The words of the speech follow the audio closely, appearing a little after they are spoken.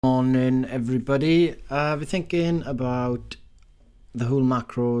Morning, everybody. I've been thinking about the whole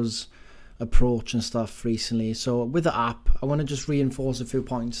macros approach and stuff recently. So with the app, I want to just reinforce a few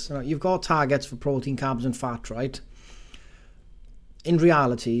points. You've got targets for protein, carbs, and fat, right? In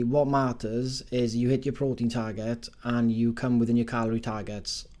reality, what matters is you hit your protein target and you come within your calorie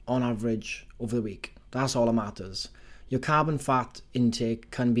targets on average over the week. That's all that matters. Your carb and fat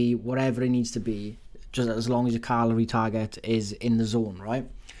intake can be whatever it needs to be, just as long as your calorie target is in the zone, right?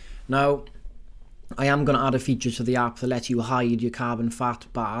 Now, I am going to add a feature to the app that lets you hide your carb and fat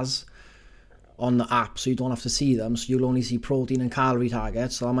bars on the app so you don't have to see them, so you'll only see protein and calorie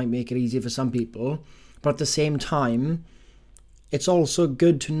targets, so that might make it easier for some people. But at the same time, it's also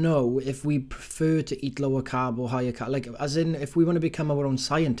good to know if we prefer to eat lower carb or higher carb. Like, as in, if we want to become our own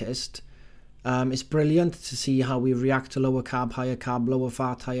scientist, it's brilliant to see how we react to lower carb, higher carb, lower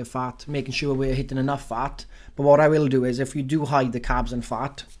fat, higher fat, making sure we're hitting enough fat. But what I will do is, if you do hide the carbs and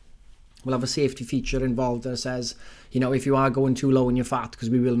fat, we'll have a safety feature involved that says, if you are going too low in your fat, because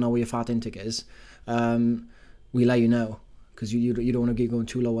we will know where your fat intake is, we let you know, because you don't want to be going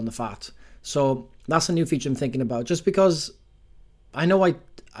too low on the fat. So that's a new feature I'm thinking about, just because I know I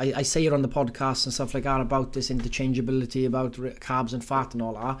say it on the podcast and stuff like that about this interchangeability about carbs and fat and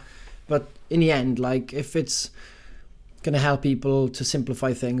all that, but in the end, like, if it's going to help people to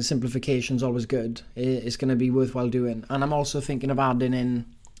simplify things, simplification's always good. It's going to be worthwhile doing. And I'm also thinking of adding in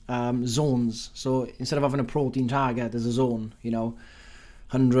zones. So instead of having a protein target, there's a zone,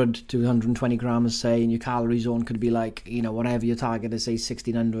 100 to 120 grams, say, and your calorie zone could be like, whatever your target is, say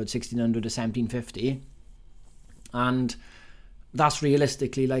 1600 to 1750. And that's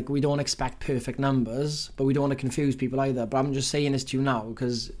realistically, like, we don't expect perfect numbers, but we don't want to confuse people either. But I'm just saying this to you now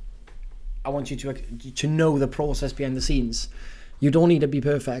because I want you to know the process behind the scenes. You don't need to be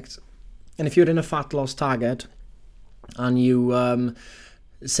perfect. And if you're in a fat loss target and you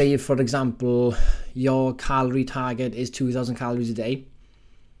say, for example, your calorie target is 2,000 calories a day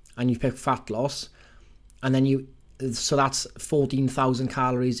and you pick fat loss, and then so that's 14,000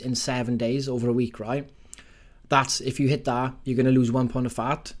 calories in 7 days over a week, right? That's, if you hit that, you're going to lose 1 pound of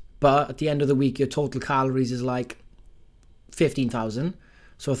fat. But at the end of the week, your total calories is like 15,000.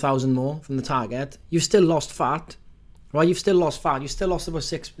 So 1,000 more than the target. You've still lost fat, right? You've still lost fat. You still lost about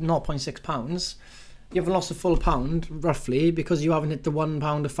 0.6 pounds. You haven't lost a full pound, roughly, because you haven't hit the 1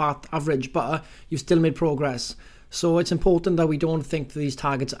 pound of fat average, but you've still made progress. So it's important that we don't think that these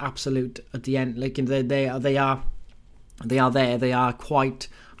targets are absolute at the end. Like, they are there. They are quite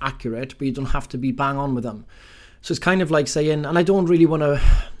accurate, but you don't have to be bang on with them. So it's kind of like saying, and I don't really want to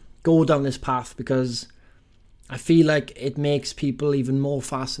go down this path because I feel like it makes people even more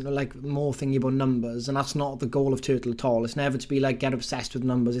fascinated, like more thinking about numbers, and that's not the goal of Turtle at all. It's never to be like, get obsessed with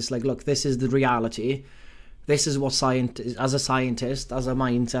numbers. It's like, look, this is the reality. This is what as a scientist, as a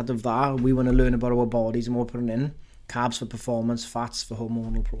mindset of that, we want to learn about our bodies and what we're putting in. Carbs for performance, fats for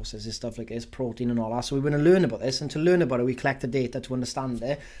hormonal processes, stuff like this, protein and all that. So we want to learn about this, and to learn about it, we collect the data to understand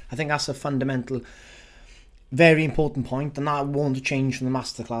it. I think that's a fundamental, very important point, and that won't change from the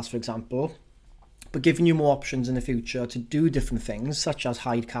masterclass, for example. But giving you more options in the future to do different things, such as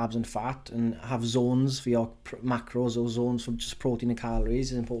hide carbs and fat and have zones for your macros or zones for just protein and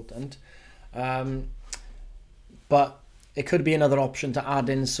calories is important. But it could be another option to add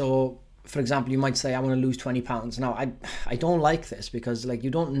in. So, for example, you might say, I want to lose 20 pounds. Now, I don't like this because, like, you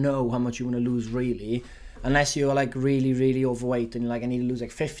don't know how much you want to lose really, unless you're like really, really overweight and you're like, I need to lose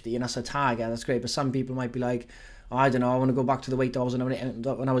like 50 and that's a target. That's great. But some people might be like, I don't know, I want to go back to the weight I was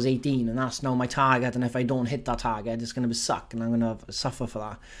when I was 18, and that's now my target, and if I don't hit that target, it's going to be suck, and I'm going to suffer for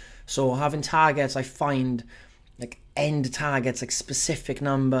that. So having targets, I find, like, end targets, like specific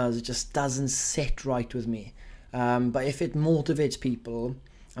numbers, it just doesn't sit right with me. But if it motivates people,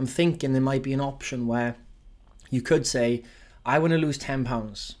 I'm thinking there might be an option where you could say, I want to lose 10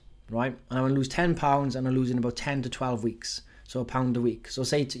 pounds, right? And I want to lose 10 pounds, and I lose in about 10 to 12 weeks. So a pound a week. So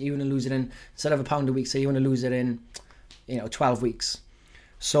say you want to lose it in, instead of a pound a week, say you want to lose it in, 12 weeks.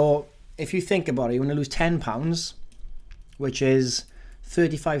 So if you think about it, you want to lose 10 pounds, which is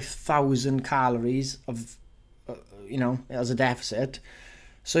 35,000 calories of, as a deficit.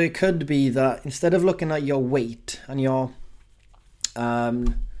 So it could be that instead of looking at your weight and your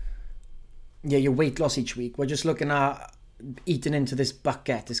weight loss each week, we're just looking at eating into this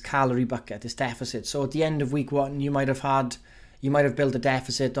bucket, this calorie bucket, this deficit. So at the end of week 1, you might have built a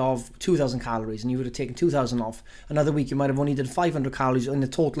deficit of 2,000 calories and you would have taken 2,000 off. Another week you might have only did 500 calories in the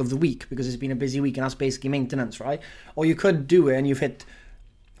total of the week because it's been a busy week, and that's basically maintenance, right? Or you could do it and you've hit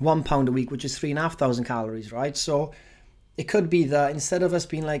 1 pound a week, which is 3,500 calories, right? So it could be that instead of us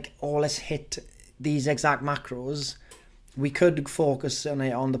being like, oh, let's hit these exact macros, we could focus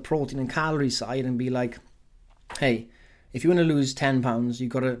on the protein and calorie side and be like, hey, if you want to lose 10 pounds, you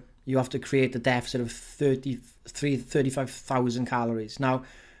have to create a deficit of 35,000 calories. Now,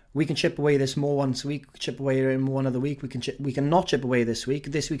 we can chip away this more once a week, chip away in one other week. We can not chip away this week.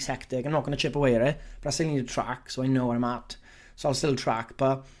 This week's hectic. I'm not going to chip away at it, but I still need to track so I know where I'm at. So I'll still track,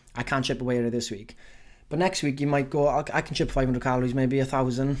 but I can't chip away at it this week. But next week you might go, I can chip 500 calories, maybe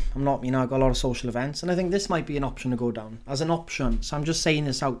 1,000. I'm not, I've got a lot of social events, and I think this might be an option to go down as an option. So I'm just saying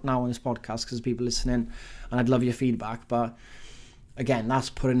this out now on this podcast because people listening, and I'd love your feedback. But again, that's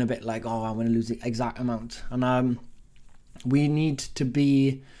putting a bit like, oh, I'm going to lose the exact amount. And we need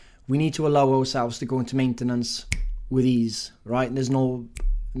to allow ourselves to go into maintenance with ease, right? There's no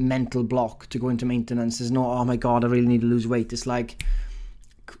mental block to go into maintenance. There's no, oh my God, I really need to lose weight. It's like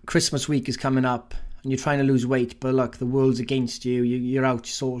Christmas week is coming up and you're trying to lose weight, but look, the world's against you. You're out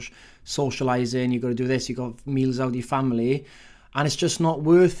socializing, you've got to do this, you've got meals out with your family, and it's just not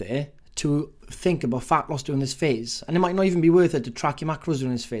worth it to think about fat loss during this phase. And it might not even be worth it to track your macros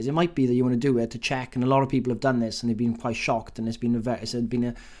during this phase. It might be that you want to do it to check, and a lot of people have done this and they've been quite shocked, and it's been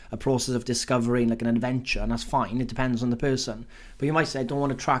a process of discovery, like an adventure, and that's fine. It depends on the person. But you might say, I don't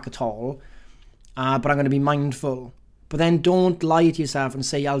want to track at all, but I'm going to be mindful. But then don't lie to yourself and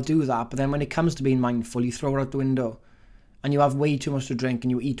say, I'll do that. But then when it comes to being mindful, you throw it out the window and you have way too much to drink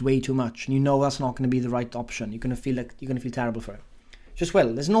and you eat way too much, and you know that's not going to be the right option. You're going to feel terrible for it. Just will.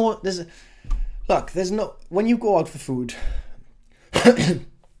 When you go out for food,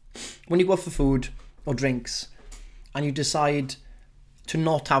 or drinks, and you decide to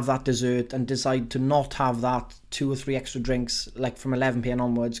not have that dessert and decide to not have that 2 or 3 extra drinks, like from 11 p.m.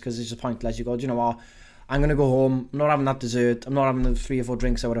 onwards, because it's just pointless. You go, do you know what? I'm going to go home. I'm not having that dessert. I'm not having the 3 or 4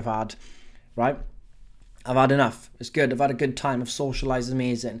 drinks I would have had, right? I've had enough. It's good. I've had a good time. I've socialised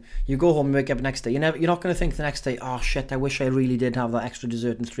amazing. You go home and wake up the next day. You're not going to think the next day, oh shit, I wish I really did have that extra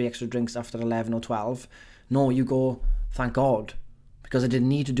dessert and 3 extra drinks after 11 or 12. No, you go, thank God, because I didn't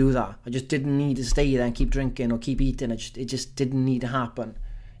need to do that. I just didn't need to stay there and keep drinking or keep eating. It just didn't need to happen.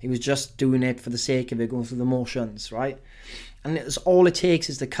 It was just doing it for the sake of it, going through the motions, right? And all it takes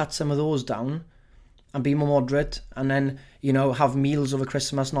is to cut some of those down and be more moderate, and then, have meals over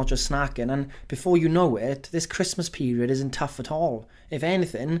Christmas, not just snacking. And before you know it, this Christmas period isn't tough at all. If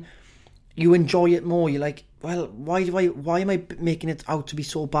anything, you enjoy it more. You're like, well, why am I making it out to be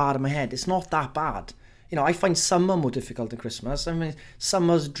so bad in my head? It's not that bad. I find summer more difficult than Christmas. I mean,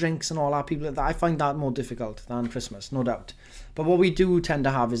 summer's drinks and all that, people like that, I find that more difficult than Christmas, no doubt. But what we do tend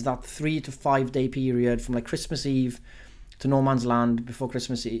to have is that 3 to 5 day period from like Christmas Eve to no man's land before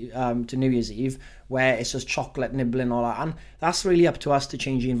Christmas Eve, to New Year's Eve, where it's just chocolate nibbling, all that. And that's really up to us to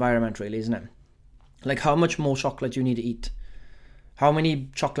change the environment, really, isn't it? Like, how much more chocolate do you need to eat? How many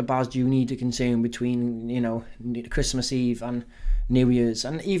chocolate bars do you need to consume between, Christmas Eve and New Year's?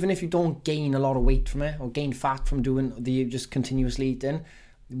 And even if you don't gain a lot of weight from it or gain fat from doing the just continuously eating,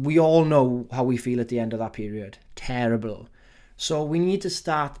 we all know how we feel at the end of that period. Terrible. So we need to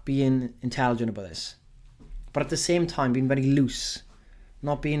start being intelligent about this. But at the same time, being very loose,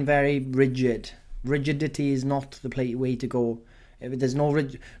 not being very rigid. Rigidity is not the way to go. There's no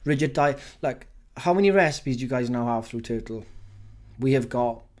rigid diet. Like, how many recipes do you guys now have through Turtle? We have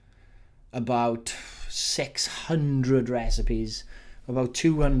got about 600 recipes, about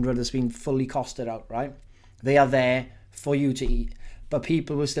 200 that's been fully costed out, right? They are there for you to eat, but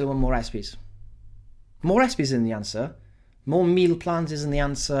people will still want more recipes. More recipes isn't the answer. More meal plans isn't the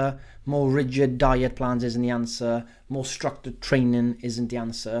answer. More rigid diet plans isn't the answer. More structured training isn't the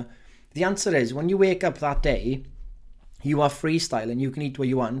answer. The answer is, when you wake up that day, you are freestyling. You can eat what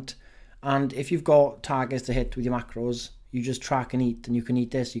you want. And if you've got targets to hit with your macros, you just track and eat. And you can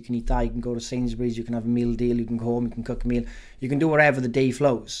eat this, you can eat that. You can go to Sainsbury's, you can have a meal deal, you can go home, you can cook a meal. You can do whatever the day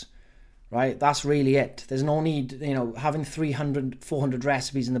flows, right? That's really it. There's no need, having 300, 400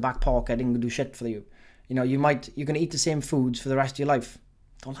 recipes in the back pocket and do shit for you. You're going to eat the same foods for the rest of your life.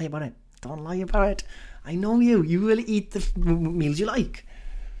 Don't lie about it. Don't lie about it. I know you. You will eat the meals you like.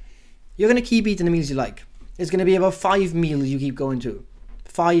 You're going to keep eating the meals you like. It's going to be about 5 meals you keep going to.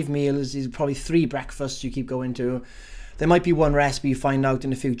 5 meals is probably 3 breakfasts you keep going to. There might be one recipe you find out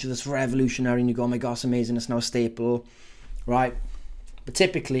in the future that's revolutionary and you go, oh my gosh, amazing, it's now a staple, right? But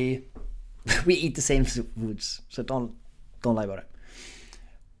typically, we eat the same foods. So don't lie about it.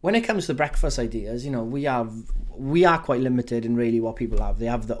 When it comes to breakfast ideas, we are quite limited in really what people have. They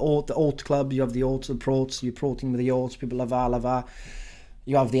have the oat club, you have the oats, the protein, you protein with the oats, people love that.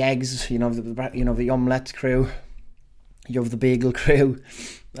 You have the eggs, the omelette crew, you have the bagel crew,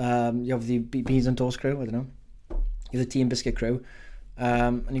 you have the beans and toast crew, I don't know. You have the tea and biscuit crew,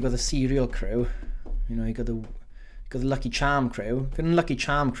 and you got the cereal crew. You got got the Lucky Charm crew. If you're in the Lucky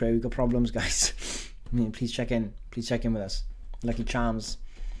Charm crew, you've got problems, guys. I mean, please check in with us. Lucky Charms.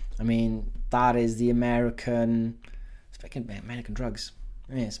 I mean, that is the American drugs.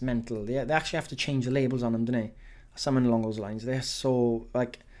 I mean, it's mental. They actually have to change the labels on them, don't they? Something along those lines. They're so,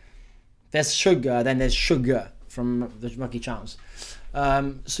 like, there's sugar, then there's sugar from the Lucky Charms.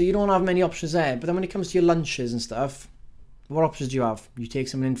 So you don't have many options there. But then when it comes to your lunches and stuff, what options do you have? You take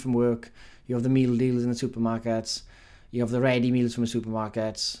someone in from work, you have the meal deals in the supermarkets, you have the ready meals from the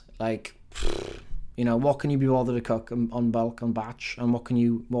supermarkets. Like, you know, what can you be bothered to cook on bulk, on batch, and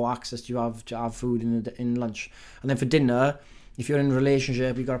what access do you have to have food in lunch? And then for dinner, if you're in a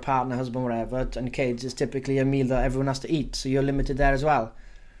relationship, you've got a partner, husband, whatever, and kids, it's typically a meal that everyone has to eat, so you're limited there as well,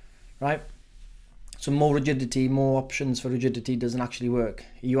 right? So more rigidity, more options for rigidity doesn't actually work.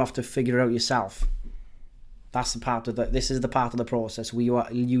 You have to figure it out yourself. That's the part of this is the part of the process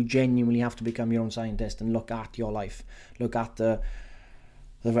where you genuinely have to become your own scientist and look at your life, look at the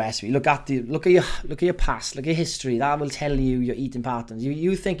recipe, look at your past, look at your history. That will tell you your eating patterns.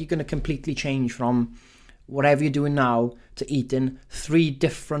 You think you're going to completely change from whatever you're doing now to eating 3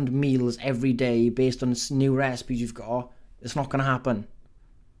 different meals every day based on new recipes you've got. It's not going to happen.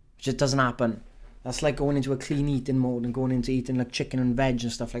 It just doesn't happen. That's like going into a clean eating mode and going into eating like chicken and veg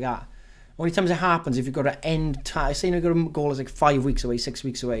and stuff like that. Only times it happens if you've got to end time. Say you've got a goal is like 5 weeks away, 6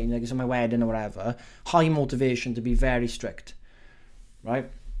 weeks away, and like it's on my wedding or whatever. High motivation to be very strict, right?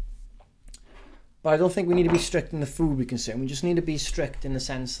 But I don't think we need to be strict in the food we consume. We just need to be strict in the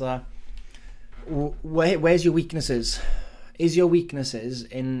sense that where's your weaknesses? Is your weaknesses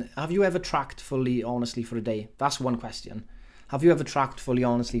in? Have you ever tracked fully honestly for a day? That's one question. Have you ever tracked fully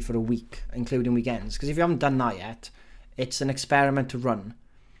honestly for a week, including weekends? Because if you haven't done that yet, it's an experiment to run.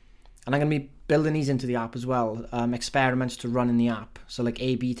 And I'm going to be building these into the app as well. Experiments to run in the app. So like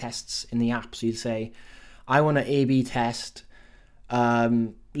A/B tests in the app. So you'd say, I want to A/B test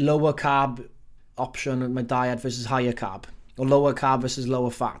lower carb option of my diet versus higher carb. Or lower carb versus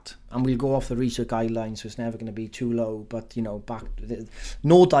lower fat. And we'll go off the research guidelines, so it's never going to be too low. But, you know,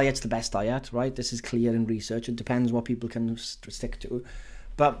 no diet's the best diet, right? This is clear in research. It depends what people can stick to.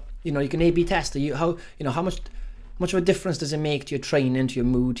 But, you know, you can A/B test. How much of a difference does it make to your training, to your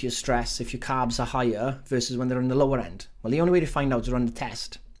mood, to your stress if your carbs are higher versus when they're in the lower end? Well, the only way to find out is to run the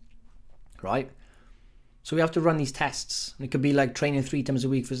test, right? So we have to run these tests. And it could be like training 3 times a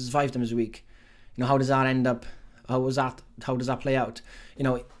week versus 5 times a week. You know, how does that end up? How does that play out? You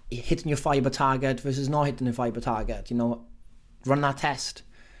know, hitting your fiber target versus not hitting the fiber target. You know, run that test.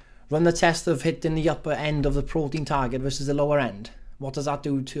 Run the test of hitting the upper end of the protein target versus the lower end. What does that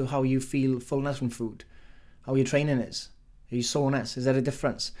do to how you feel fullness from food? How your training is? Are you soreness? Is there a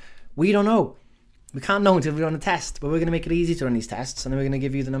difference? We don't know. We can't know until we run a test, but we're going to make it easy to run these tests, and then we're going to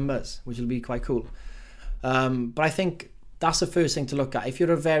give you the numbers, which will be quite cool. But I think that's the first thing to look at. If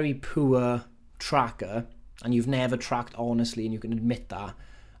you're a very poor tracker and you've never tracked honestly, and you can admit that,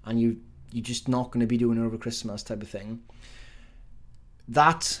 and you're just not going to be doing it over Christmas type of thing,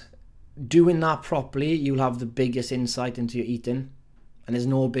 doing that properly, you'll have the biggest insight into your eating. And there's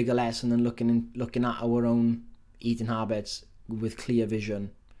no bigger lesson than looking at our own eating habits with clear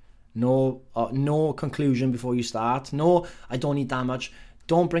vision. No conclusion before you start. No, I don't eat that much.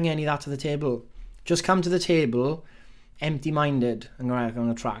 Don't bring any of that to the table. Just come to the table empty-minded and go, right, I'm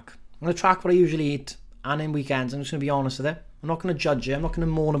going to track. I'm going to track what I usually eat, and in weekends, I'm just going to be honest with it. I'm not going to judge it. I'm not going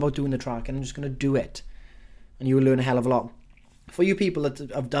to moan about doing the tracking. I'm just going to do it. And you will learn a hell of a lot. For you people that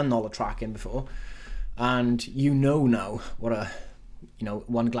have done all the tracking before, and you know now what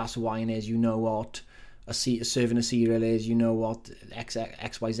one glass of wine is, you know what a serving of cereal is, you know what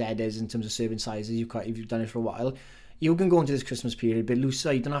XYZ is in terms of serving sizes, if you've done it for a while, you can go into this Christmas period a bit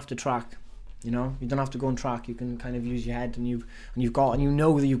looser. You don't have to track, you don't have to go and track. You can kind of use your head, and you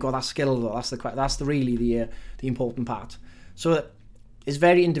know that you've got that skill. That's really the important part. So it's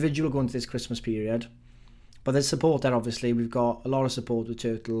very individual going to this Christmas period. But there's support there, obviously. We've got a lot of support with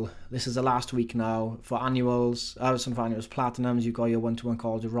Turtle. This is the last week now for annuals. Platinums. You've got your one-to-one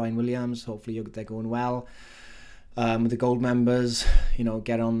calls with Ryan Williams. Hopefully they're going well. With the gold members,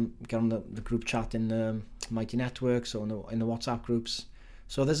 get on the group chat in the Mighty Networks or in the WhatsApp groups.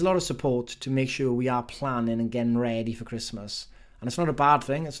 So there's a lot of support to make sure we are planning and getting ready for Christmas. And it's not a bad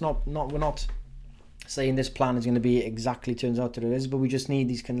thing. It's not. We're not saying this plan is going to be exactly turns out that it is, but we just need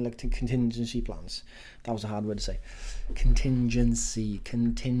these kind of like contingency plans. That was a hard word to say. Contingency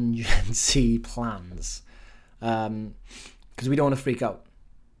plans. Because we don't want to freak out.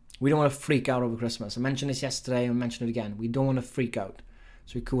 We don't want to freak out over Christmas. I mentioned this yesterday and I mentioned it again. We don't want to freak out.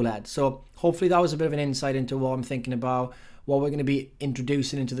 So we cool head. So hopefully that was a bit of an insight into what I'm thinking about, what we're going to be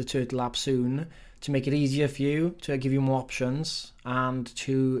introducing into the Turtle app soon to make it easier for you, to give you more options, and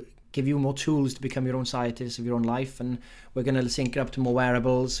to give you more tools to become your own scientist of your own life. And we're going to sync it up to more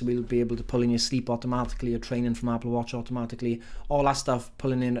wearables. So we'll be able to pull in your sleep automatically, your training from Apple Watch automatically, all that stuff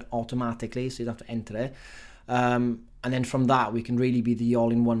pulling in automatically, so you don't have to enter it. And then from that, we can really be the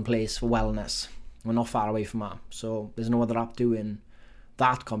all-in-one place for wellness. We're not far away from that. So there's no other app doing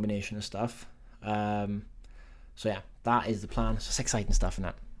that combination of stuff. So yeah, that is the plan. It's just exciting stuff, isn't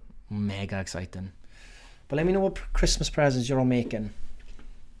it? Mega exciting. But let me know what Christmas presents you're all making.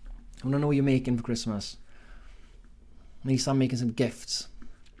 I want to know what you're making for Christmas. I need to start making some gifts.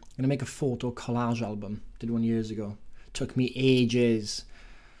 I'm going to make a photo collage album. Did one years ago. Took me ages,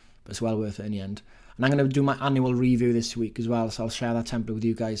 but it's well worth it in the end. And I'm going to do my annual review this week as well, so I'll share that template with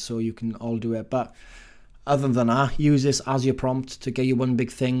you guys so you can all do it. But other than that, use this as your prompt to get you one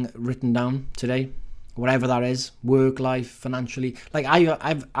big thing written down today. Whatever that is, work, life, financially. Like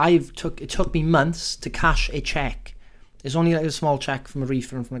it took me months to cash a check. It's only like a small check from a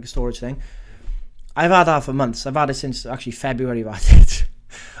refund from like a storage thing. I've had that for months. I've had it since actually February. I've had it,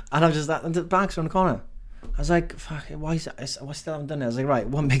 and I'm just that. And the bank's around the corner. I was like, "Fuck! Why is it? I still haven't done it?" I was like, "Right,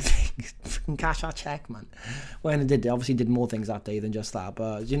 one big thing, fucking cash that check, man." When I did, obviously did more things that day than just that.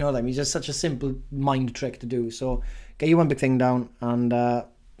 But you know what I mean? It's just such a simple mind trick to do. So get you one big thing down, and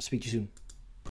speak to you soon.